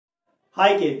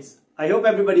Hi kids, I hope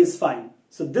everybody is fine.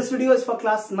 So this video is for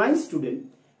class 9 student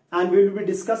and we will be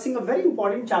discussing a very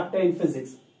important chapter in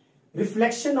physics,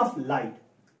 reflection of light.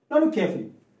 Now look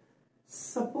carefully.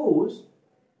 Suppose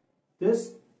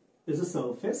this is a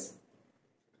surface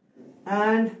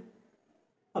and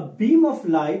a beam of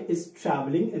light is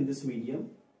traveling in this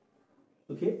medium.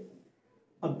 Okay,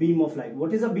 a beam of light.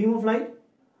 What is a beam of light?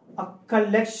 A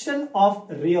collection of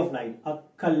ray of light. A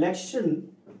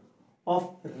collection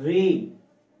of ray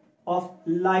of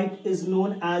light is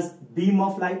known as beam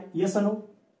of light. Yes or no?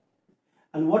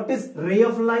 And what is ray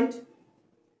of light?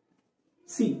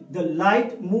 See, the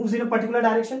light moves in a particular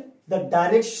direction. The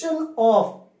direction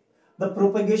of the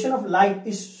propagation of light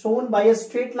is shown by a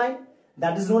straight line.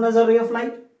 That is known as a ray of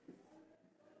light.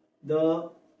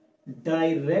 The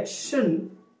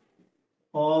direction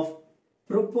of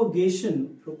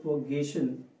propagation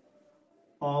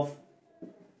of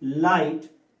light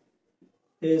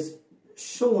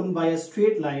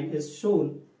is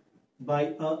shown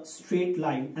by a straight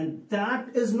line, and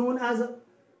that is known as a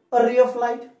ray of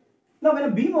light. Now when a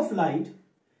beam of light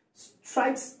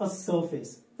strikes a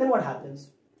surface, then what happens?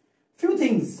 Few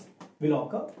things will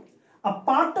occur. A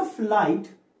part of light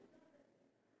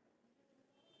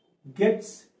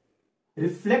gets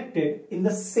reflected in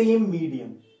the same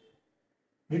medium,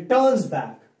 returns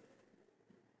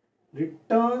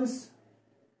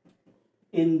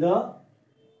in the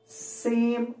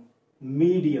same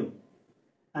medium,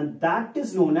 and that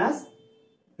is known as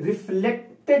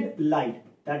reflected light.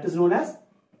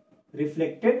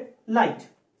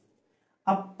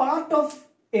 A part of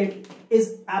it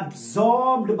is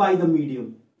absorbed by the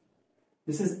medium.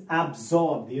 This is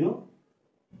absorbed,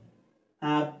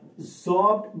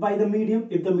 absorbed by the medium.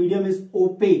 If the medium is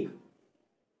opaque,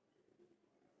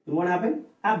 then what happened?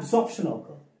 Absorption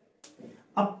occurs.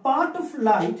 A part of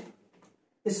light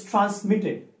is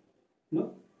transmitted,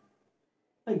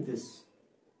 like this,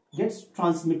 gets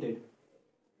transmitted.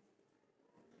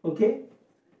 Okay,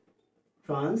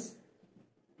 transmitted,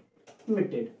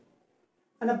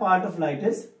 and a part of light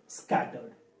is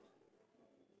scattered.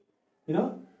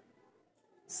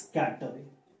 Scattering.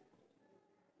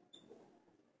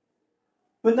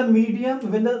 When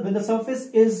the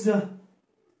surface is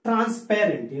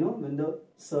transparent, when the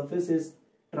surface is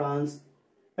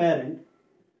transparent,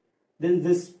 then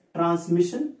this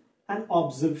transmission and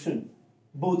absorption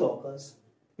both occurs.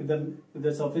 If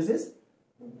the surface is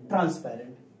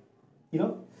transparent,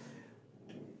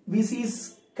 we see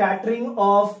scattering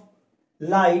of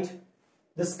light.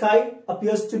 The sky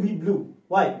appears to be blue.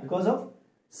 Why? Because of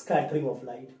scattering of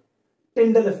light.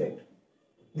 Tyndall effect.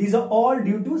 These are all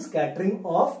due to scattering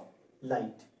of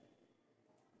light.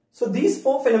 So these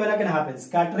four phenomena can happen: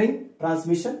 scattering,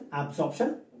 transmission,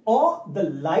 absorption, or the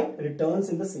light returns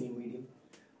in the same medium.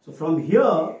 So from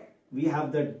here we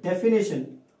have the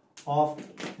definition of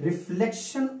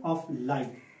reflection of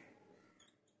light.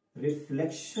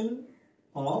 Reflection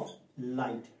of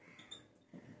light.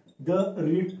 The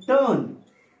return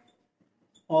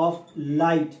of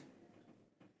light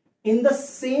in the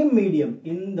same medium,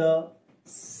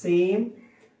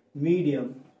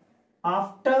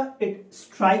 after it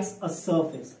strikes a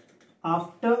surface.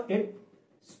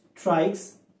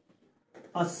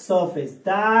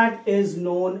 That is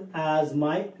known as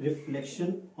my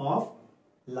reflection of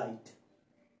light.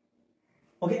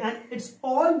 Okay, and it's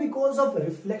all because of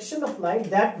reflection of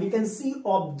light that we can see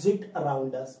object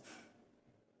around us.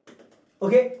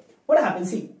 Okay, what happens?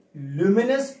 See,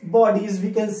 luminous bodies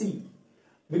we can see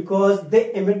because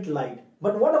they emit light.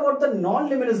 But what about the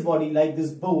non-luminous body, like this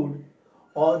board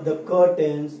or the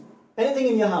curtains, anything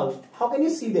in your house? How can you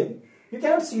see them? You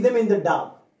cannot see them in the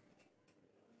dark.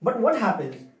 But what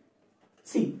happens?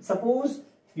 See, suppose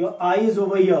your eye is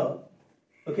over here,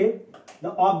 okay?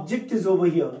 The object is over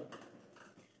here.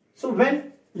 So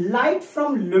when light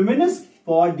from luminous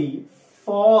body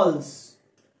falls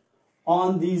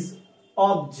on these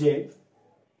objects,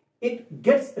 it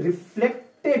gets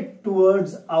reflected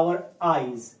towards our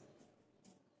eyes.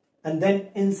 And then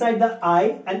inside the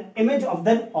eye, an image of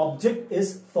that object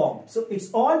is formed. So it's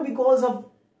all because of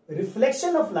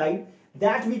reflection of light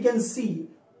that we can see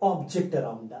object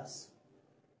around us.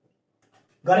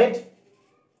 Got it?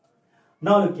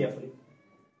 Now look carefully.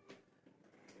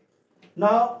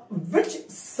 Now, which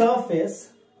surface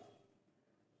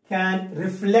can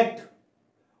reflect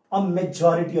a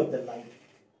majority of the light?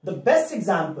 The best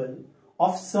example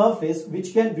of surface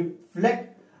which can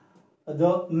reflect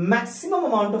the maximum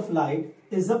amount of light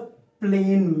is a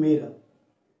plane mirror.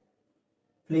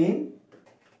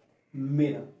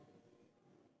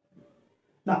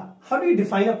 Now, how do you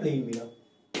define a plane mirror?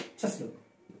 Just look.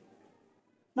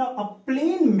 Now, a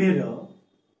plane mirror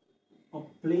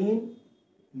plane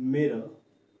mirror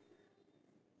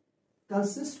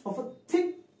consists of a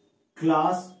thick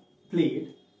glass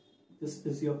plate. This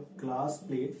is your glass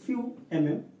plate, few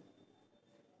mm,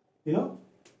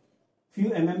 few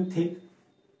mm thick.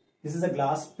 This is a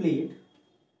glass plate.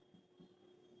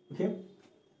 Okay.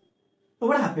 So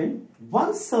what happened?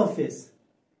 One surface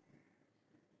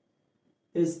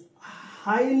is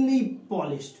highly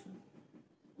polished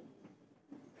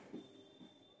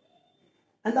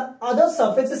and the other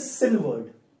surface is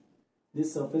silvered.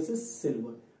 This surface is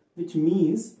silvered, which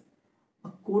means a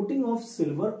coating of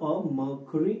silver or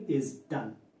mercury is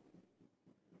done.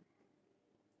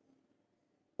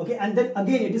 Okay, and then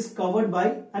again it is covered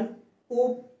by an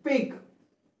opaque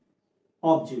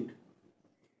object.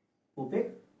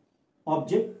 Opaque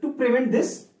object to prevent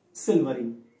this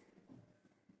silvering.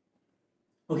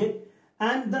 Okay,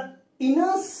 and the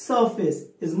inner surface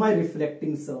is my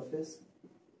reflecting surface.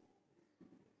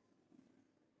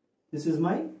 This is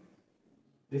my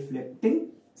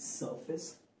reflecting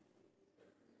surface.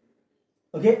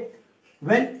 Okay,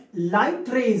 when light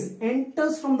rays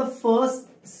enters from the first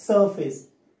surface,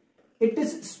 it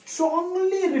is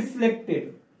strongly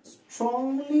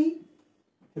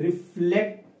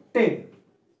reflected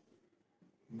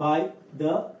by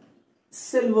the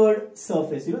silvered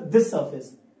surface, this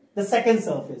surface, the second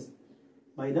surface,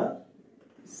 by the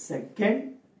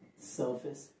second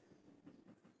surface.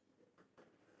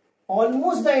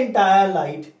 Almost the entire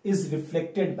light is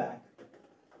reflected back.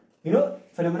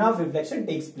 Phenomena of reflection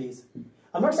takes place.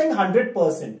 I'm not saying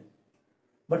 100%,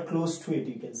 but close to it,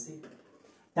 you can see.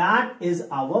 That is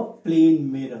our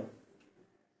plane mirror.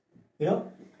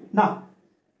 Now,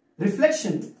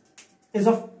 reflection is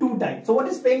of two types. So what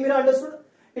is plane mirror understood?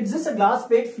 It's just a glass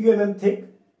plate few mm thick.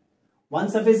 One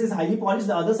surface is highly polished,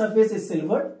 the other surface is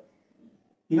silvered.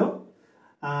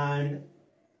 And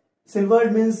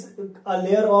silvered means a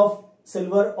layer of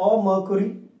silver or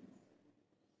mercury.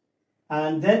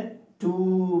 And then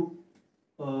to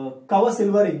cover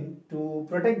silvering, to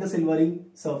protect the silvering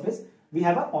surface, we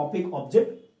have an opaque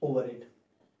object over it.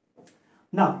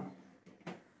 Now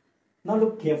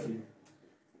look carefully.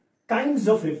 Kinds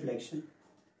of reflection.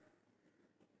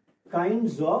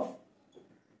 Kinds of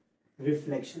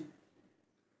reflection.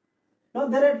 Now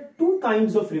there are two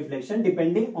kinds of reflection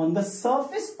depending on the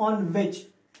surface on which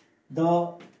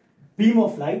the beam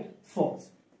of light falls.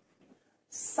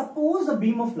 Suppose a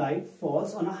beam of light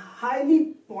falls on a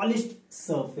highly polished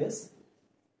surface.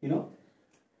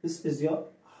 This is your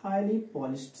highly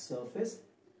polished surface,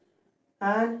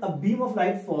 and a beam of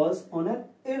light falls on an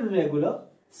irregular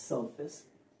surface.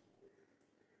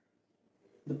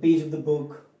 The page of the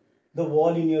book, the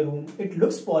wall in your room, it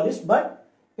looks polished, but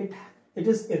it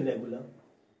is irregular.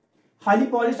 Highly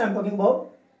polished, I'm talking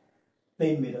about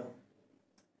plane mirror.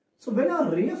 So when a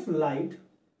ray of light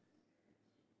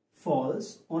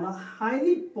falls on a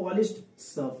highly polished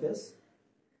surface,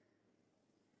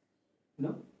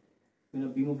 when a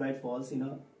beam of light falls in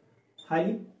a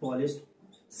highly polished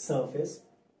surface,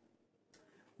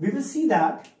 we will see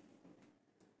that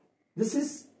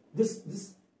this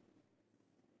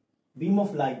beam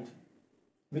of light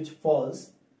which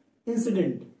falls,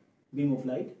 incident beam of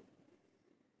light,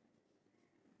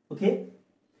 okay,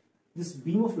 this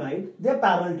beam of light, they are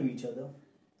parallel to each other.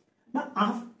 Now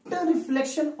after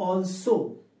reflection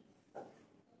also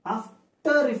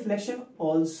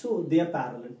they are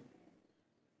parallel.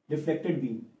 Reflected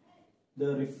beam,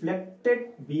 the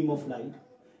reflected beam of light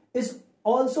is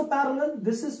also parallel.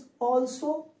 This is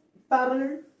also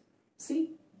parallel.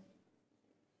 See,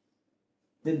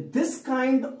 then this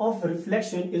kind of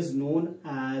reflection is known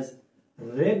as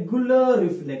regular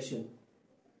reflection.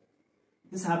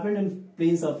 This happened in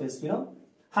plane surface,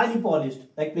 highly polished,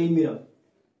 like plane mirror.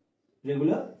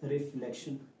 Regular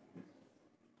reflection.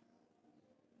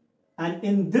 And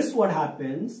in this, what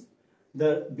happens?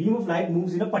 The beam of light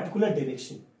moves in a particular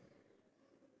direction.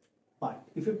 But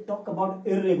if you talk about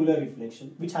irregular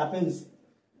reflection, which happens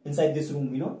inside this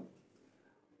room,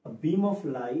 a beam of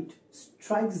light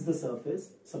strikes the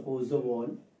surface, suppose the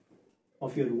wall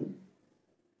of your room.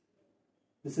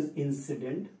 This is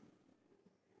incident.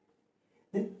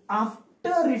 Then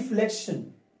after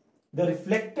reflection, the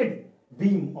reflected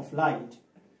beam of light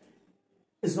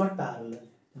is not parallel.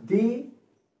 They,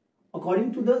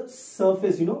 according to the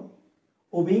surface,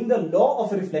 obeying the law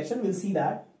of reflection, we'll see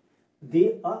that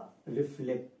they are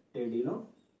reflected,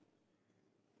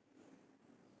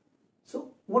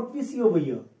 So what we see over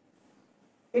here,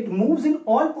 it moves in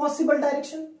all possible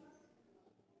direction,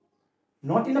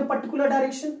 not in a particular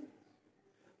direction.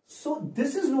 So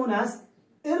this is known as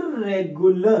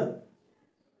irregular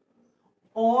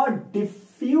or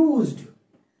diffused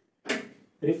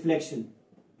reflection.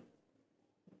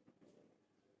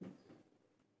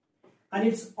 And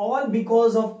it's all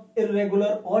because of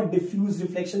irregular or diffuse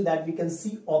reflection that we can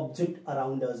see object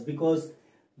around us, because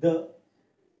the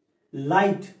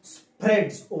light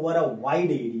spreads over a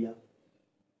wide area.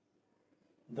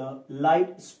 The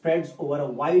light spreads over a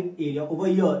wide area. Over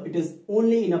here, it is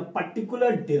only in a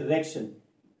particular direction.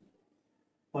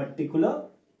 Particular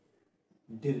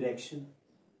direction.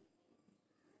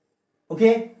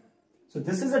 Okay? So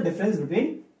this is the difference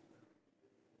between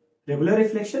regular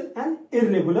reflection and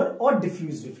irregular or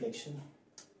diffuse reflection.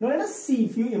 Now let us see a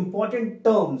few important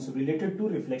terms related to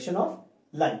reflection of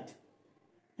light.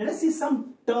 Let us see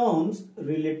some terms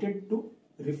related to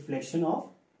reflection of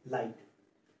light.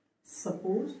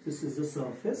 Suppose this is the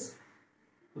surface.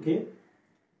 Okay.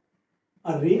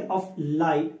 A ray of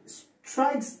light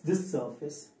strikes this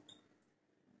surface.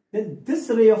 Then this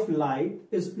ray of light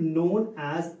is known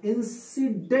as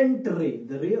incident ray.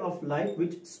 The ray of light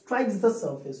which strikes the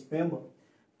surface, remember,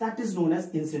 that is known as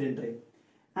incident ray.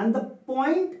 And the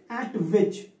point at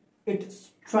which it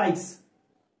strikes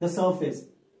the surface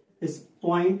is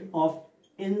point of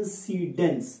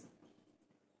incidence.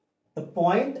 The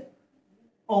point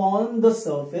on the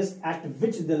surface at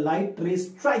which the light ray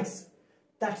strikes,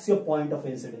 that's your point of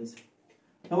incidence.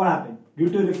 Now what happened? Due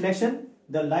to reflection,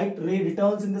 the light ray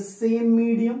returns in the same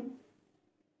medium.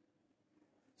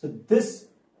 So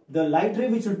the light ray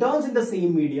which returns in the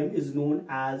same medium is known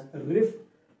as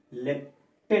reflected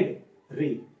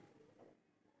ray.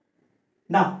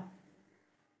 Now,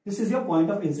 this is your point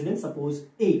of incidence. Suppose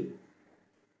A.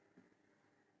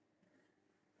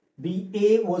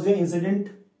 BA was your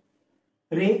incident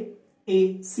ray,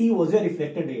 AC was your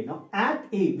reflected ray. Now, at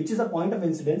A, which is a point of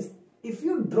incidence, if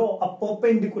you draw a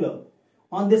perpendicular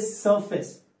on this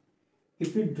surface,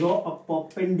 if you draw a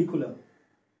perpendicular,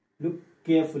 look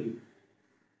carefully,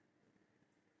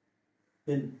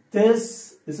 then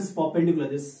this is perpendicular,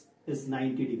 this is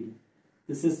 90 degree,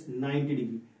 this is 90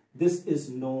 degree, this is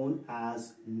known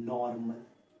as normal.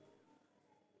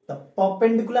 The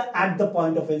perpendicular at the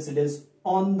point of incidence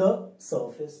on the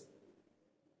surface.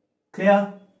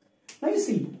 Clear? Now you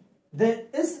see, there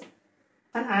is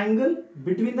an angle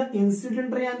between the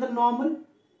incident ray and the normal,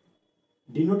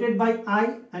 denoted by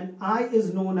I, and I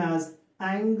is known as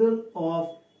angle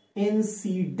of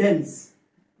incidence.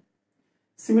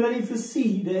 Similarly, if you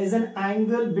see, there is an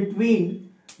angle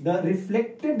between the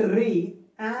reflected ray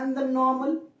and the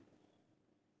normal,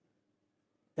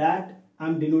 that I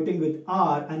am denoting with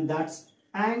R, and that's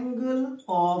angle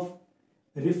of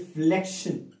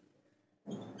reflection.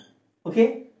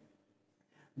 Okay?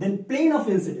 Then plane of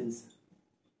incidence.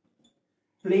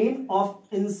 Plane of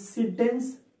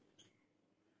incidence.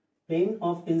 Plane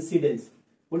of incidence.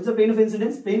 What is the plane of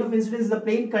incidence? Plane of incidence is the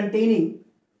plane containing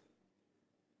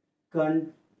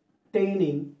the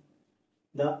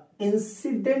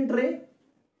incident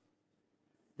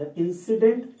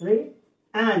ray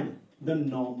and the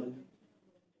normal.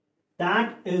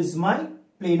 That is my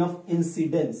plane of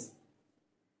incidence.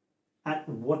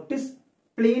 And what is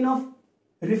plane of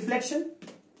reflection?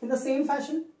 In the same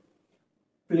fashion,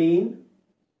 plane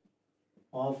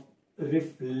of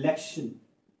reflection.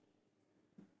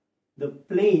 The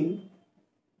plane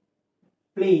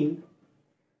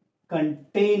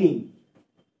containing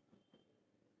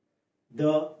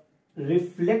the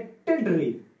reflected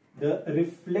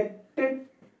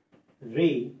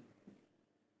ray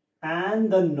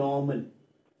and the normal.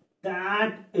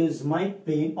 That is my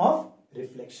plane of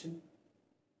reflection.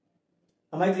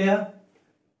 Am I clear?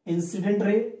 Incident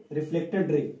ray, reflected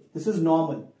ray. This is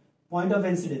normal. Point of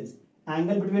incidence.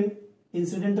 Angle between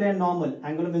incident ray and normal,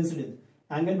 angle of incidence.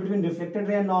 Angle between reflected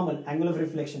ray and normal, angle of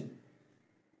reflection.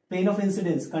 Plane of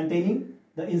incidence containing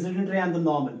the incident ray and the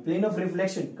normal. Plane of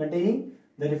reflection containing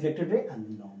the reflected ray and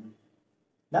the normal.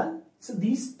 Done? So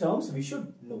these terms we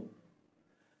should know.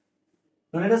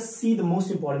 Now let us see the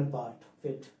most important part of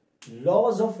it.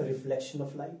 Laws of reflection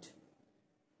of light.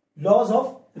 Laws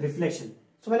of reflection.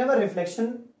 So whenever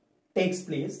reflection takes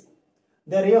place,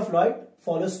 the ray of light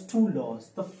follows two laws.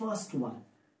 The first one,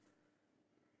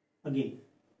 again,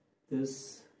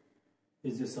 this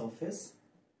is your surface.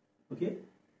 Okay,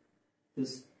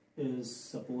 this is,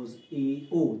 suppose,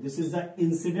 AO. This is the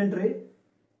incident ray.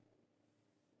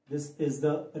 This is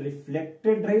the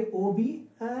reflected ray, OB,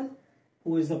 and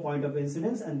O is the point of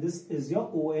incidence, and this is your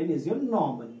ON is your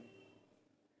normal.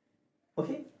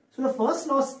 Okay, so the first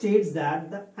law states that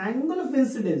the angle of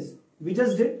incidence, we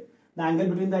just did, the angle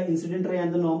between the incident ray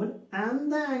and the normal,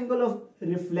 and the angle of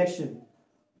reflection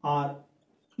are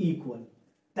equal.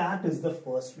 That is the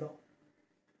first law.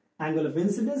 Angle of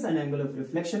incidence and angle of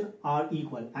reflection are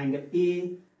equal. Angle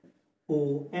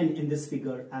BON in this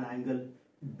figure and angle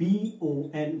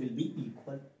BON will be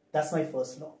equal. That's my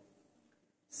first law.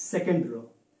 Second law.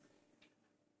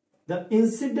 The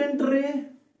incident ray,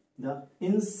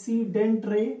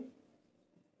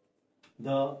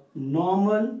 the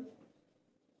normal,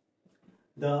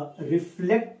 the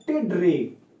reflected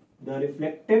ray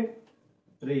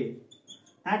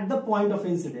at the point of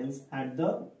incidence,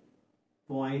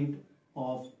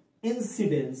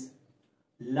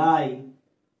 lie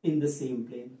in the same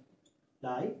plane.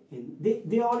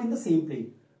 They are all in the same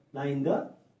plane. Lie in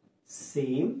the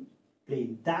same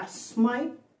plane. That's my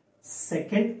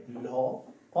second law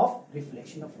of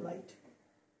reflection of light.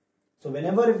 So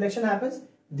whenever reflection happens,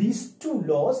 these two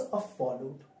laws are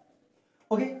followed.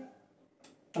 Okay.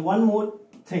 And one more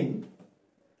thing.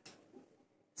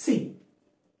 See,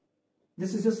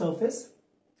 this is your surface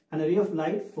and a ray of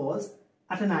light falls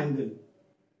at an angle,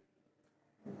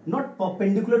 not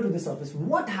perpendicular to the surface.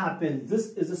 What happens?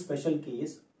 This is a special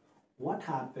case. What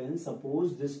happens?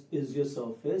 Suppose this is your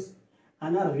surface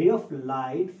and a ray of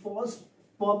light falls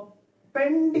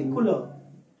perpendicular.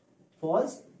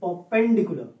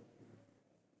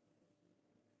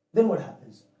 Then what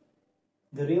happens?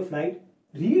 The ray of light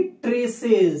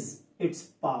retraces its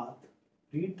path.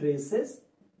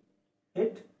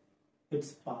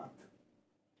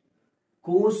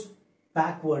 Goes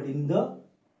backward in the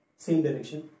same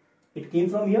direction. It came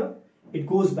from here, it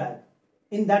goes back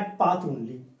in that path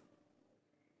only.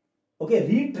 Okay,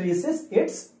 retraces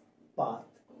its path.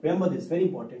 Remember this, very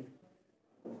important.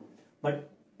 But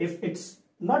if it's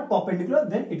not perpendicular,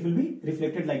 then it will be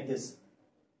reflected like this.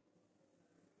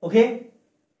 Okay,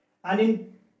 and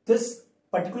in this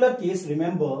particular case,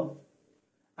 remember,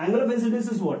 angle of incidence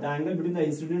is what? The angle between the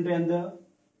incident ray and the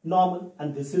normal,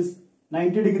 and this is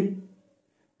 90 degree,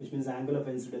 which means angle of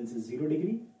incidence is 0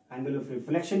 degree. Angle of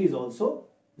reflection is also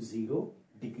 0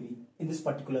 degree. In this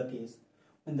particular case,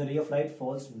 when the ray of light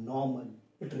falls normal,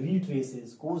 it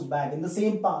retraces, goes back in the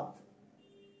same path.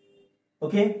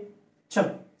 Okay,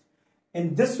 chalo.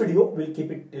 In this video, we'll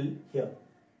keep it till here.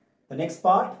 The next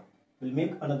part, we'll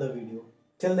make another video.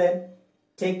 Till then,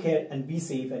 take care and be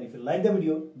safe. And if you like the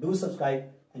video, do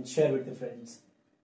subscribe and share with your friends.